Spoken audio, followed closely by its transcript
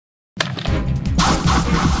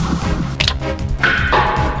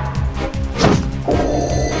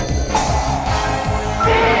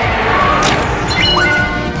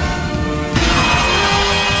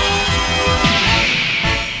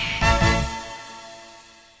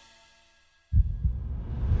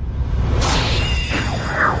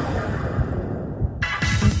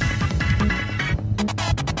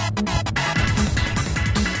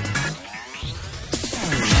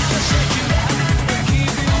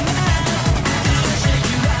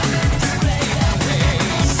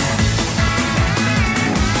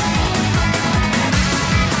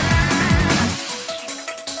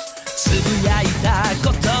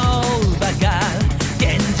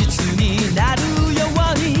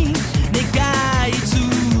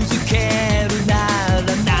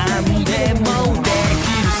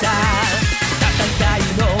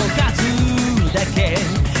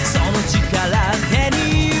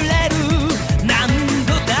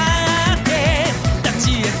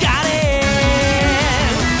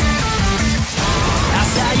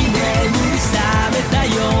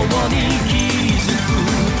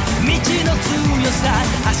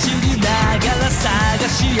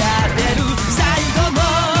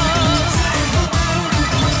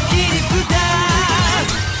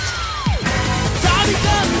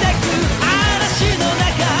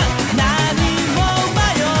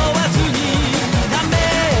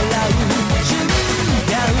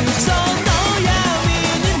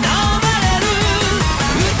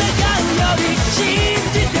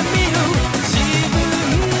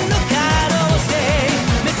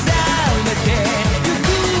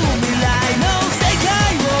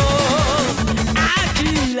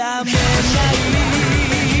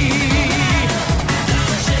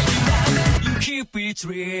It's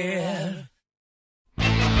real.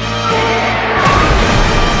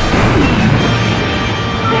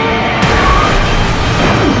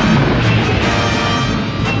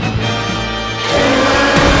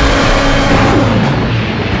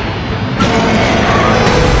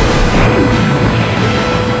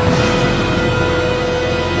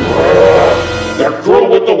 That girl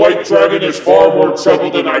with the white dragon is far more trouble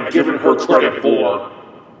than I've given her credit for.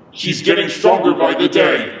 She's getting stronger by the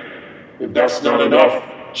day. If that's not enough,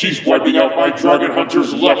 she's wiping out my dragon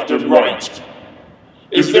hunters left and right.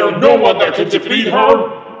 Is there no one that can defeat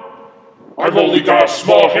her? I've only got a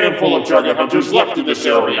small handful of dragon hunters left in this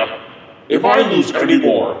area. If I lose any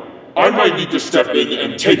more, I might need to step in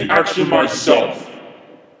and take action myself.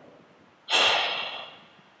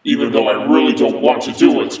 Even though I really don't want to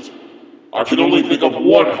do it, I can only think of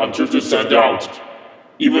one hunter to send out,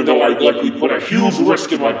 even though I'd likely put a huge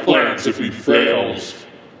risk in my plans if he fails.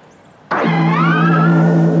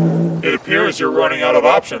 It appears you're running out of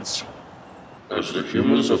options. As the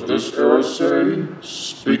humans of this era say,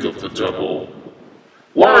 speak of the devil.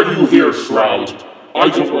 Why are you here, Shroud? I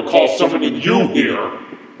don't recall summoning you here.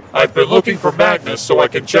 I've been looking for Magnus so I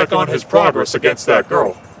can check on his progress against that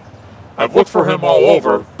girl. I've looked for him all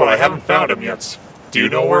over, but I haven't found him yet. Do you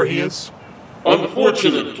know where he is?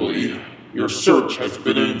 Unfortunately, your search has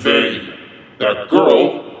been in vain. That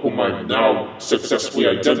girl, whom I've now successfully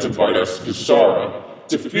identified as Kisara,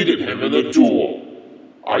 defeated him in a duel.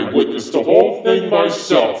 I witnessed the whole thing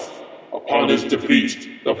myself. Upon his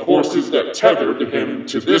defeat, the forces that tethered him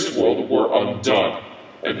to this world were undone,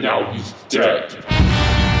 and now he's dead.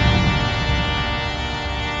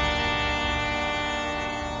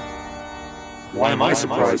 Why am I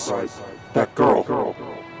surprised? That girl.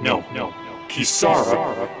 No.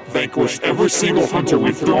 Kisara vanquished every single hunter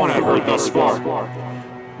we've thrown at her thus far.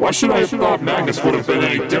 Why should I have thought Magnus would have been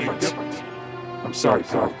any different? I'm sorry,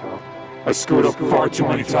 pal. I screwed up far too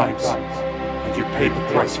many times, and you paid the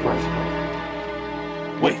price for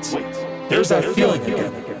it. Wait, there's that feeling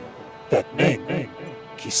again. That name,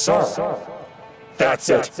 Kisara. That's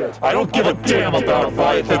it. I don't give a damn about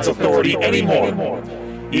Viathan's authority anymore.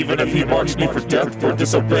 Even if he marks me for death for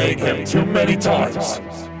disobeying him too many times.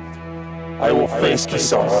 I will face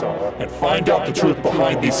Kisara and find out the truth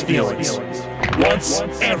behind these feelings, once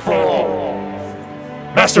and for all.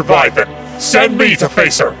 Master Viathan, send me to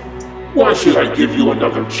face her! Why should I give you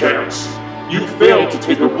another chance? You failed to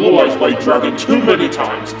take her Blue Eyes White Dragon too many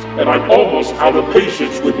times, and I'm almost out of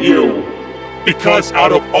patience with you. Because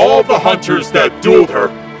out of all the hunters that dueled her,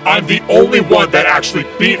 I'm the only one that actually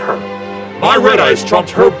beat her. My Red Eyes trumped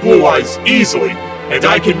her Blue Eyes easily, and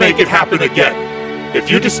I can make it happen again. If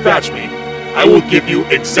you dispatch me, I will give you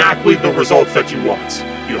exactly the results that you want.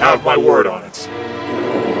 You have my word on it.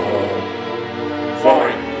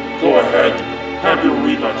 Fine, go ahead. Have your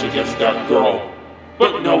rematch against that girl.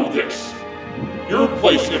 But know this. Your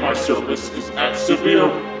place in my service is at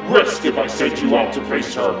severe risk if I send you out to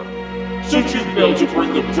face her. Should you fail to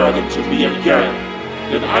bring the dragon to me again,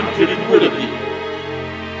 then I'm getting rid of you.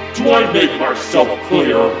 Do I make myself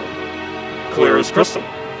clear? Clear as crystal.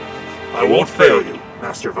 I won't fail you,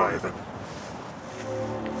 Master Viathan.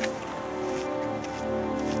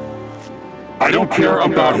 I don't care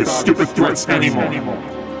about his stupid threats anymore.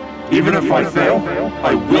 Even if I fail,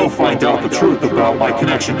 I will find out the truth about my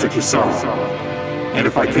connection to Kisara. And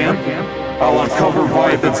if I can, I'll uncover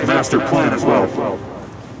Viathan's master plan as well.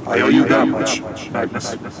 I owe you that much,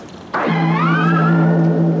 Magnus.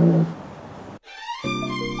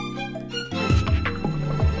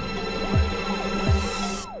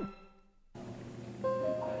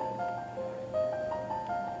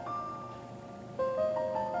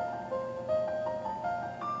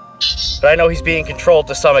 But I know he's being controlled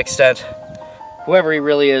to some extent. Whoever he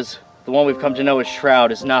really is, the one we've come to know as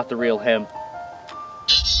Shroud is not the real him.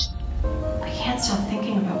 I can't stop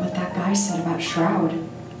thinking about what that guy said about Shroud.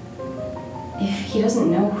 If he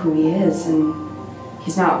doesn't know who he is, and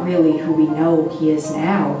he's not really who we know he is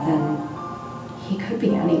now, then he could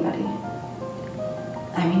be anybody.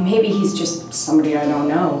 I mean, maybe he's just somebody I don't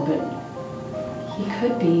know, but He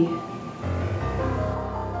could be.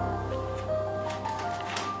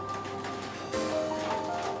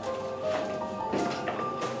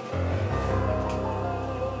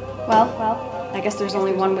 Well, I guess there's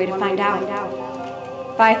only one way to find out.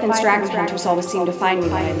 Leviathan's dragon hunters always seem to find me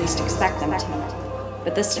when I least expect them to.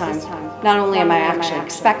 But this time, not only am I actually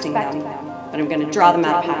expecting them, but I'm going to draw them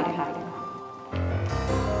out of hiding.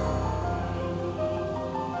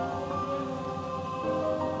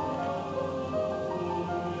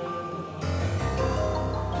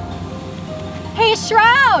 Hey,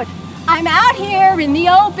 Shroud! I'm out here in the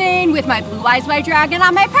open with my blue eyes white dragon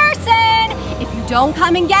on my person. If you don't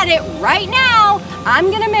come and get it right now,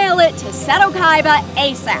 I'm gonna mail it to Seto Kaiba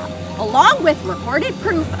ASAP, along with recorded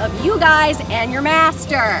proof of you guys and your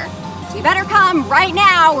master. So you better come right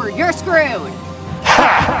now or you're screwed.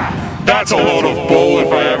 Ha! That's a load of bull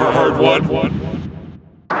if I ever heard one.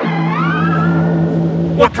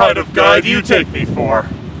 What kind of guy do you take me for?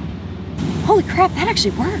 Holy crap, that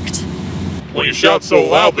actually worked. When you shout so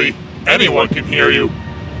loudly, anyone can hear you.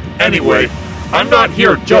 Anyway, I'm not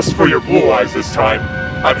here just for your blue eyes this time.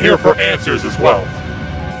 I'm here for answers as well.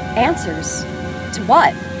 Answers? To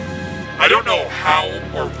what? I don't know how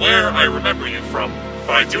or where I remember you from,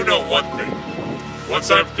 but I do know one thing.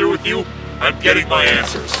 Once I'm through with you, I'm getting my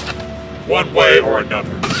answers. One way or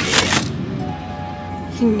another.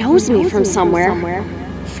 He knows me from somewhere.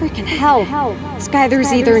 Freaking hell. This guy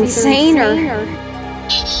there's either insane or...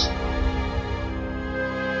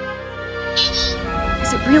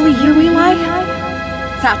 Is it really you, Eli?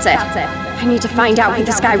 That's it. I need to find out who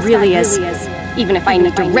this guy really is. Even if I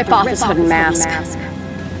need to rip off his hood and mask.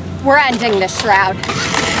 We're ending this, Shroud.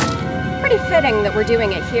 Pretty fitting that we're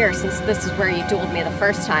doing it here, since this is where you dueled me the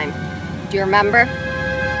first time. Do you remember?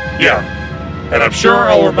 Yeah, and I'm sure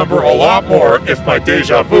I'll remember a lot more if my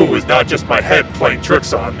deja vu is not just my head playing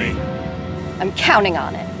tricks on me. I'm counting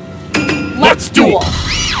on it. Let's duel!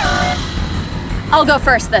 I'll go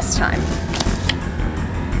first this time.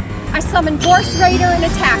 I summon Force Raider and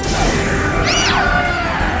attack mode.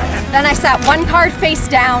 Then I set one card face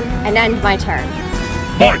down and end my turn.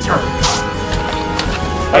 My turn!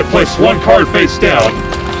 I place one card face down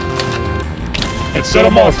and set a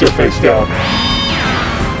monster face down.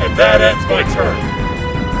 And that ends my turn.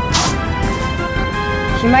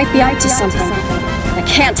 He might be up to something. I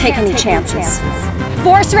can't take any chances.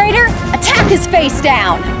 Force Raider, attack his face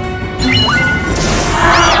down!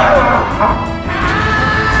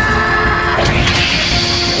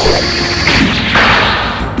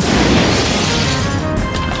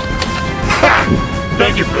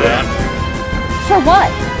 Thank you for that. For what?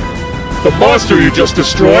 The monster you just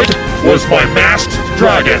destroyed was my masked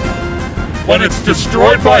dragon. When it's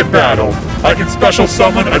destroyed by battle, I can special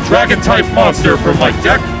summon a dragon-type monster from my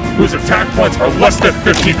deck whose attack points are less than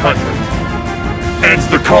 1,500. And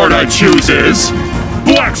the card I choose is...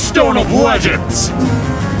 Blackstone of Legends!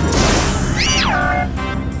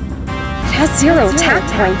 It has 0 attack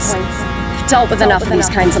points. I've dealt with enough of these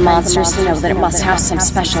kinds of monsters to know that it must have some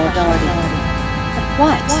special ability. But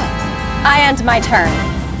what? I end my turn.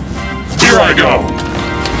 Here I go!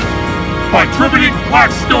 By tributing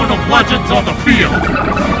Blackstone of Legends on the field,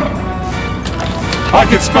 I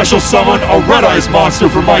can special summon a Red Eyes monster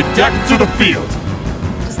from my deck to the field.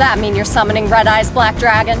 Does that mean you're summoning Red Eyes Black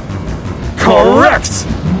Dragon? Correct!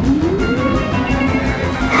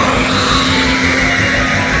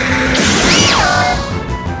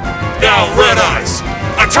 Now, Red Eyes,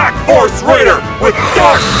 attack Force Raider with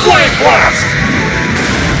Dark Flame Blast!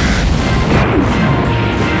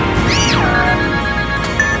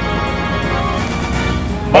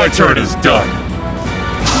 My turn is done.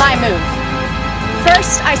 My move.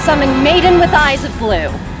 First, I summon Maiden with Eyes of Blue.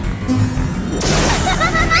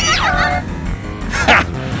 Ha!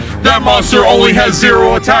 That monster only has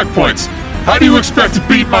 0 attack points. How do you expect to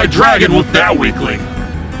beat my dragon with that weakling?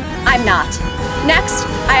 I'm not. Next,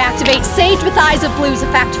 I activate Sage with Eyes of Blue's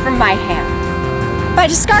effect from my hand. By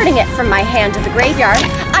discarding it from my hand to the graveyard,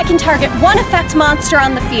 I can target one effect monster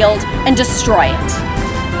on the field and destroy it.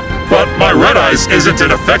 But my Red Eyes isn't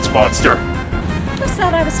an effect monster. Who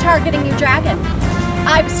said I was targeting your dragon?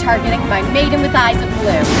 I was targeting my Maiden with Eyes of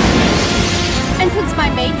Blue. And since my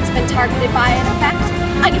Maiden's been targeted by an effect,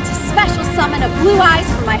 I get to special summon a Blue Eyes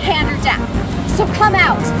from my hand or deck. So come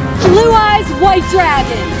out, Blue Eyes White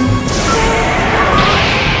Dragon!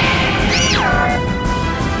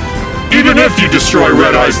 Even if you destroy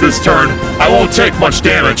Red Eyes this turn, I won't take much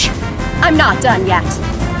damage. I'm not done yet.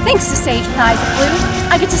 Thanks to Sage with Eyes of Blue,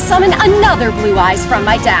 I get to summon another Blue Eyes from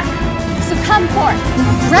my deck. So come forth,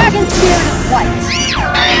 Dragon Spirit of White.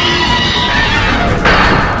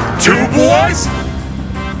 2 Blue Eyes?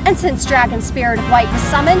 And since Dragon Spirit of White was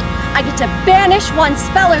summoned, I get to banish one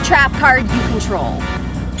spell or trap card you control.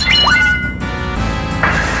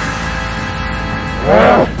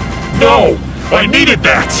 No! I needed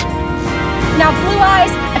that! Now Blue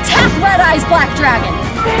Eyes, attack Red Eyes Black Dragon!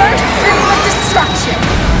 First stream of destruction!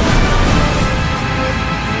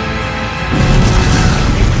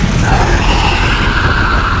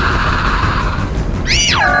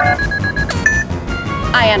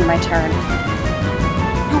 I end my turn.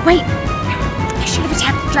 Oh wait! I should have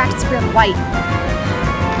attacked Dragon Spirit of White.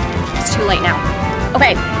 It's too late now.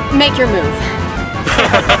 Okay, make your move.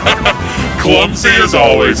 Clumsy as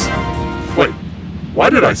always. Wait, why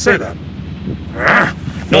did I say that?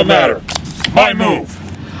 No matter. My move.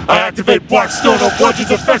 I activate Blackstone of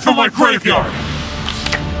Legends effect from my graveyard.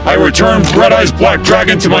 I return Red Eyes Black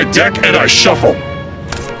Dragon to my deck and I shuffle.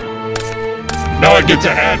 Now I get to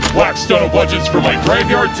add Blackstone of Legends from my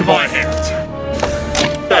graveyard to my hand.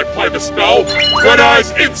 I play the spell Red Eyes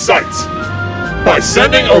Insight. By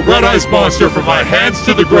sending a Red Eyes monster from my hands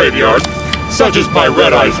to the graveyard, such as my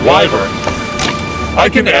Red Eyes Wyvern, I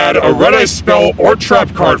can add a Red Eyes spell or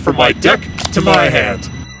trap card from my deck to my hand.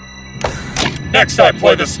 Next I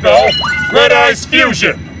play the spell Red Eyes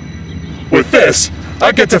Fusion. With this,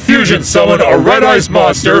 I get to fusion summon a Red Eyes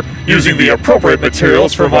monster using the appropriate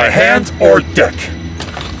materials from my hand or deck.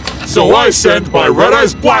 So I send my Red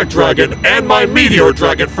Eyes Black Dragon and my Meteor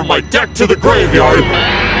Dragon from my deck to the graveyard.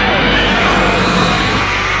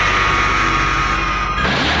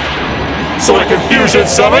 So I can fusion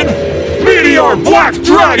summon Meteor Black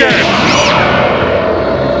Dragon!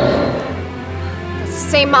 That's the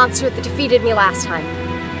same monster that defeated me last time.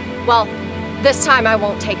 Well, this time I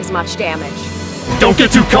won't take as much damage. Don't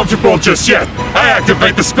get too comfortable just yet. I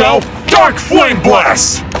activate the spell Dark Flame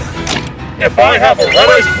Blast! If I have a Red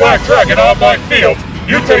Eyes Black Dragon on my field,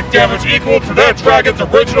 you take damage equal to that dragon's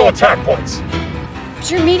original attack points. But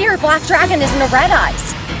your Meteor Black Dragon isn't a Red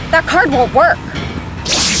Eyes. That card won't work.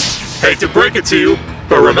 Hate to break it to you,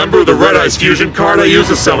 but remember the Red Eyes Fusion card I used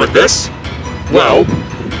to summon this? Well,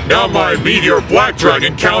 now my Meteor Black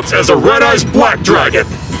Dragon counts as a Red Eyes Black Dragon.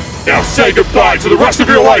 Now say goodbye to the rest of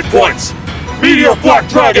your life points. Meteor Black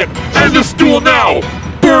Dragon, end this duel now!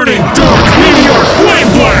 Burning Dark Meteor Flame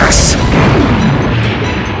Blast!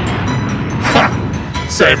 Ha!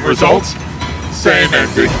 Same results, same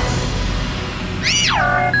ending.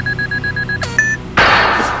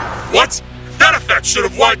 What? That effect should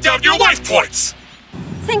have wiped out your life points!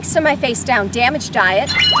 Thanks to my face-down damage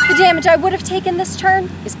diet, the damage I would have taken this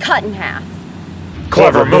turn is cut in half.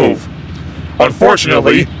 Clever move.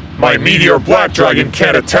 Unfortunately, my Meteor Black Dragon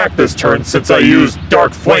can't attack this turn since I used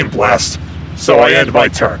Dark Flame Blast, so I end my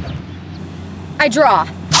turn. I draw.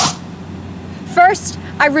 First,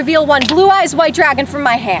 I reveal one Blue Eyes White Dragon from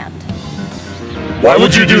my hand. Why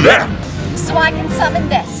would you do that? So I can summon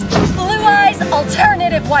this Blue Eyes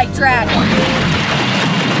Alternative White Dragon.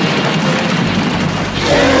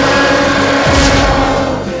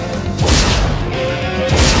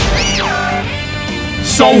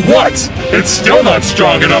 So what? It's still not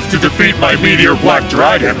strong enough to defeat my Meteor Black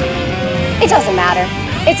Dragon. It doesn't matter.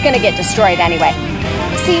 It's gonna get destroyed anyway.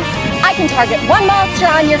 See, I can target one monster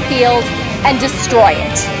on your field and destroy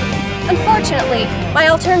it. Unfortunately, my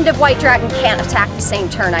alternative White Dragon can't attack the same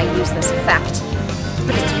turn I use this effect.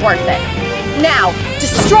 But it's worth it. Now,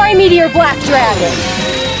 destroy Meteor Black Dragon!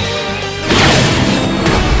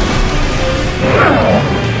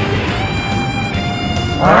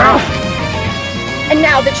 And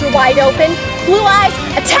now that you're wide open, Blue Eyes,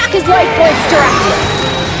 attack his life points directly!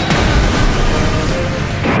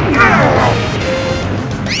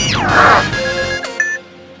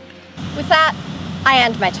 With that, I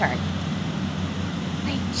end my turn.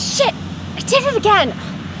 Wait, shit! I did it again!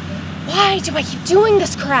 Why do I keep doing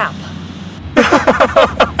this crap?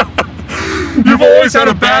 You've always had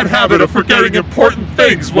a bad habit of forgetting important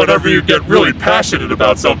things whenever you get really passionate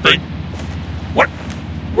about something. What?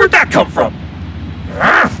 Where'd that come from?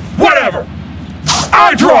 Whatever!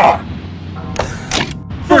 I draw!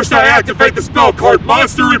 First I activate the spell card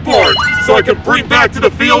Monster Reborn, so I can bring back to the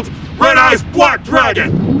field Red Eyes Black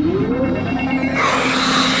Dragon!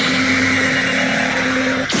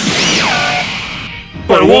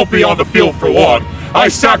 But it won't be on the field for long. I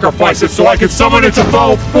sacrifice it so I can summon its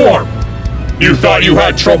evolved form! You thought you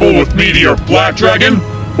had trouble with Meteor Black Dragon?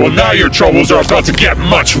 Well, now your troubles are about to get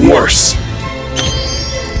much worse.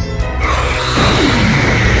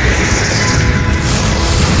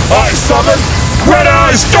 I summon Red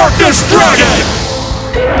Eyes Darkness Dragon!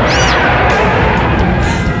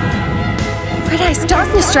 Red Eyes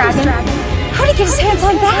Darkness Dragon? How'd he get his hands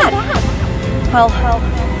on that? Well,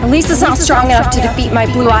 At least it's not strong enough to defeat my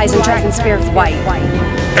blue eyes and dragon spirit white.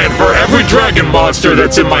 And for every dragon monster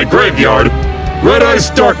that's in my graveyard, Red Eye's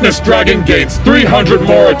Darkness Dragon gains 300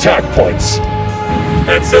 more attack points.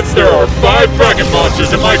 And since there are 5 dragon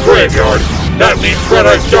monsters in my graveyard, that means Red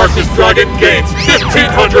Eye's Darkness Dragon gains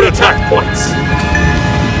 1,500 attack points.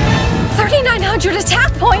 3,900 attack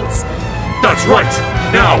points? That's right.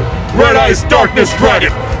 Now, Red Eye's Darkness Dragon,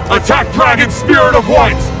 attack Dragon Spirit of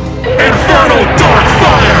White, Infernal Dark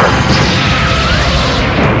Fire!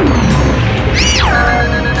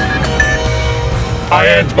 I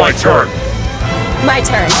end my turn. My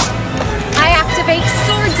turn. I activate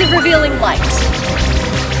Swords of Revealing Light.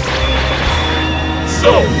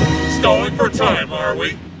 So, stalling for time, are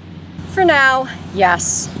we? For now,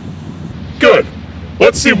 yes. Good.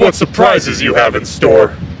 Let's see what surprises you have in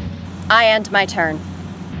store. I end my turn.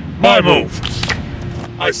 My move.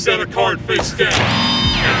 I set a card face down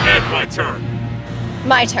and end my turn.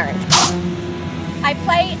 My turn. I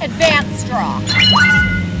play Advanced Draw.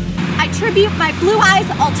 I tribute my Blue Eyes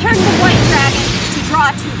Alternative White Dragon to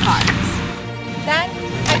draw 2 cards. Then,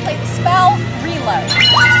 I play the spell Reload.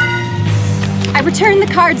 I return the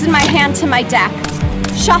cards in my hand to my deck,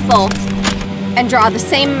 shuffle, and draw the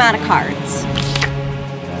same amount of cards.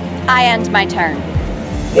 I end my turn.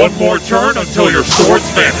 One more turn until your swords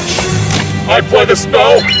vanish. I play the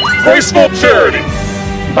spell Graceful Charity.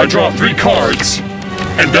 I draw 3 cards,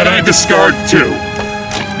 and then I discard 2.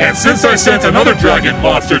 And since I sent another dragon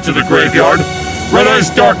monster to the graveyard, Red Eye's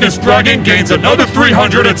Darkness Dragon gains another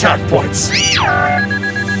 300 attack points.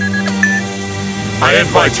 I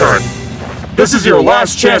end my turn. This is your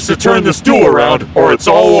last chance to turn this duel around, or it's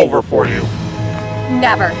all over for you.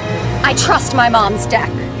 Never. I trust my mom's deck.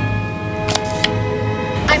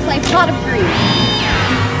 I play Pot of Greed.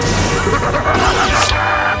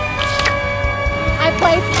 I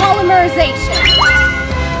play Polymerization.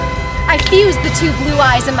 I fuse the 2 blue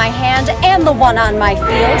eyes in my hand and the 1 on my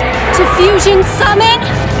field to fusion summon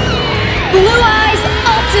Blue Eyes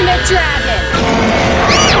Ultimate Dragon.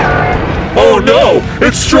 Oh no!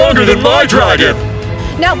 It's stronger than my dragon!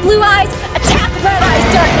 Now Blue Eyes, attack Red Eyes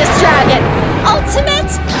Darkness Dragon.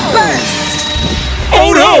 Ultimate Burst.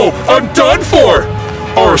 Oh no! I'm done for!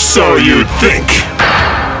 Or so you'd think.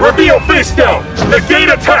 Reveal face down! Negate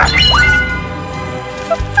attack!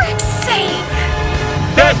 For frick's sake!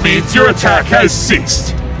 That means your attack has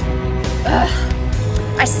ceased.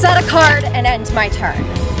 I set a card and end my turn.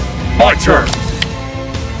 My turn.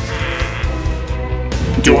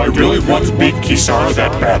 Do I really want to beat Kisara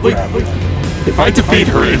that badly? If I defeat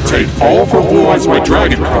her and take all of her Blue Eyes White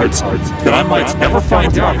Dragon cards, then I might never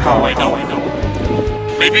find out how I know.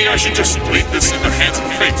 Maybe I should just leave this in the hands of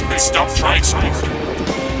fate and stop trying so hard.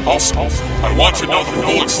 Also, I want to know the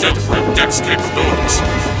full extent of her deck's capabilities.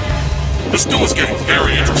 This duel is getting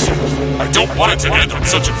very interesting. I don't want it to end on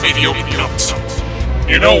such a mediocre note.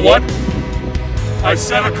 You know what? I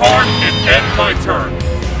set a card and end my turn.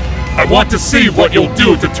 I want to see what you'll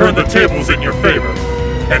do to turn the tables in your favor.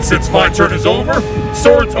 And since my turn is over,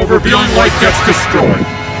 Swords of Revealing Light gets destroyed.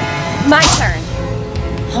 My turn.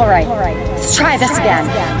 Alright, let's try this again.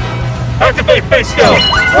 Activate face down!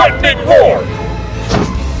 Lightning Roar!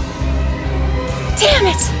 Damn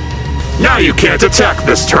it! Now you can't attack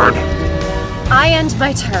this turn. I end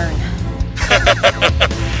my turn.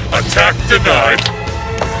 Attack denied.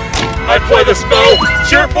 I play the spell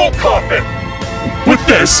Cheerful Coffin. With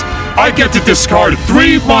this, I get to discard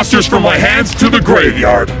 3 monsters from my hands to the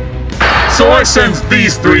graveyard. So I send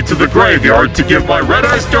these 3 to the graveyard to give my Red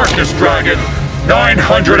Eye's Darkness Dragon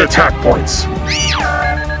 900 attack points.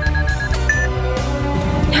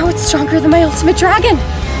 Now it's stronger than my Ultimate Dragon.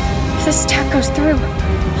 If this attack goes through,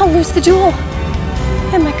 I'll lose the duel.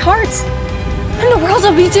 And my cards. And the world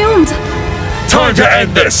will be doomed. Time to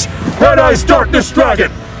end this! Red Eye's Darkness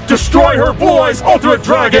Dragon! Destroy her Blue Eyes Ultimate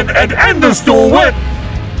Dragon and end this duel with...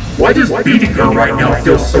 Why does beating her right now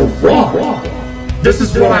feel so wrong? This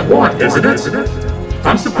is what I want, isn't it?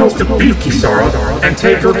 I'm supposed to beat Kisara and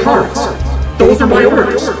take her cards. Those are my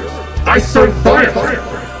orders. I serve violently.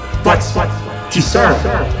 But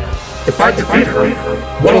Kisara, if I defeat her,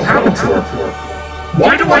 what'll happen to her?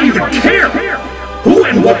 Why do I even care? Who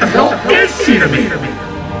and what the hell is she to me?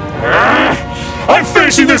 I'm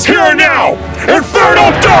facing this here and now!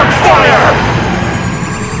 Infernal Dark Fire!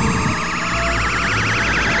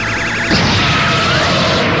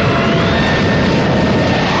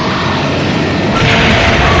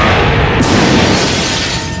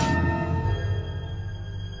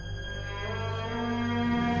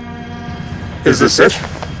 Is this it?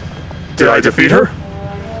 Did I defeat her?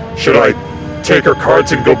 Should I take her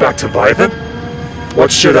cards and go back to Vyvan?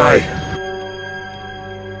 What should I...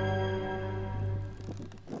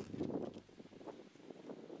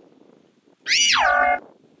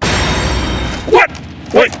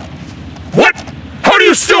 Wait! What? How do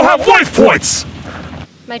you still have life points?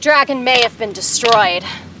 My dragon may have been destroyed.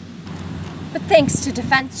 But thanks to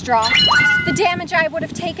defense draw, the damage I would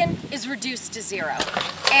have taken is reduced to 0.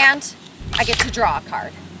 And I get to draw a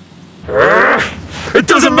card. It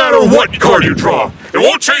doesn't matter what card you draw. It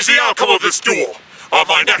won't change the outcome of this duel. On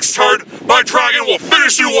my next turn, my dragon will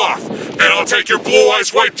finish you off. Then I'll take your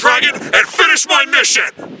blue-eyes white dragon and finish my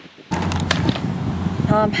mission.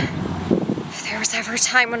 If there was ever a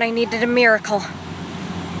time when I needed a miracle,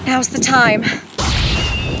 now's the time.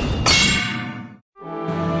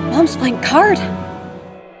 Mom's blank card.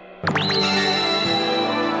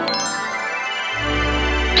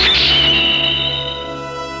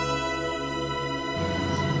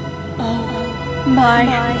 Oh my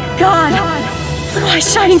God!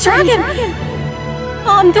 Blue-eyes shining dragon!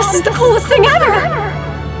 This is the coolest thing ever!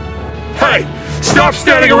 Hey! Stop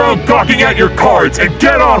standing around gawking at your cards and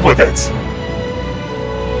get on with it!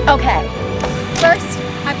 Okay. First,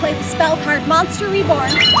 I play the spell card Monster Reborn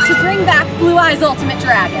to bring back Blue-Eyes Ultimate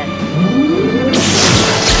Dragon.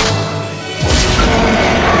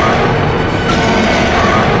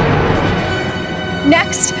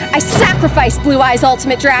 Next, I sacrifice Blue-Eyes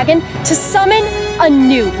Ultimate Dragon to summon a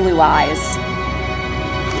new Blue-Eyes.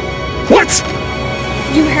 What?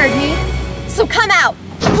 You heard me. So come out,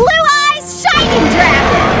 Blue-Eyes Shining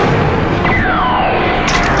Dragon!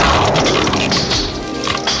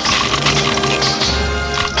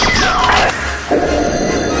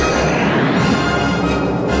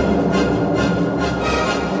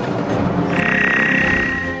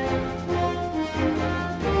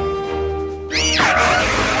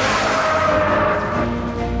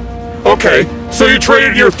 Okay, so you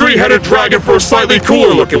traded your three-headed dragon for a slightly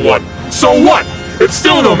cooler-looking one. So what? It's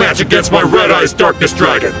still no match against my Red-Eyes Darkness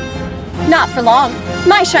Dragon. Not for long.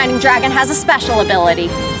 My Shining Dragon has a special ability.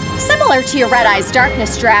 Similar to your Red-Eyes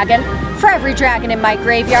Darkness Dragon, for every dragon in my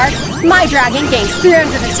graveyard, my dragon gains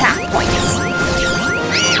 300 attack points.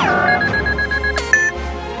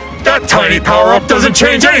 That tiny power-up doesn't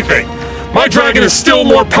change anything! My dragon is still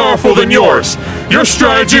more powerful than yours. Your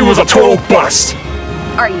strategy was a total bust.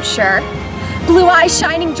 Are you sure? Blue-Eyes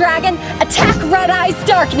Shining Dragon, attack Red-Eyes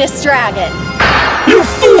Darkness Dragon! You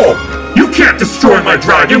fool! You can't destroy my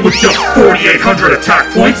dragon with just 4,800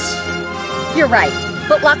 attack points! You're right,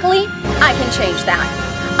 but luckily, I can change that.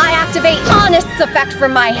 I activate Honest's effect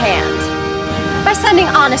from my hand. By sending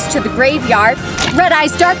Honest to the graveyard,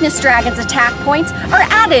 Red-Eyes Darkness Dragon's attack points are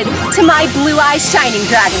added to my Blue-Eyes Shining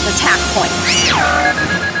Dragon's attack points.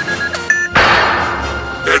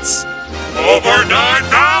 It's over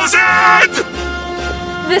 9,000!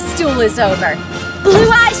 This duel is over.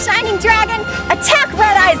 Blue-Eyes Shining Dragon, attack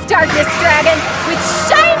Red-Eyes Darkness Dragon with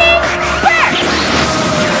Shining Burst!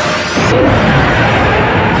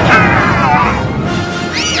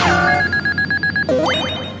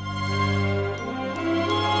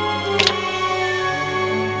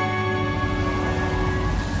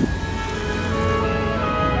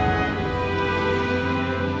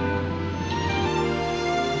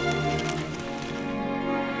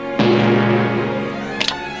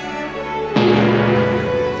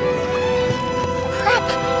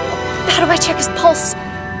 How do I check his pulse?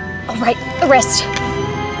 Oh, right, the wrist.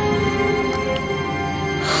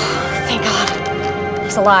 Thank God.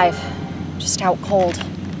 He's alive. Just out cold.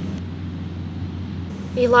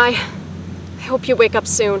 Eli, I hope you wake up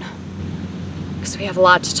soon. Because we have a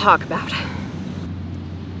lot to talk about.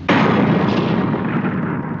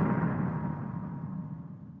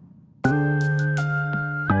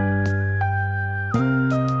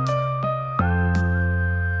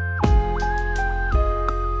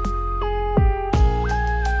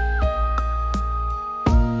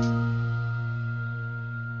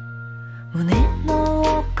胸の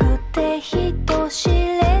奥でひとし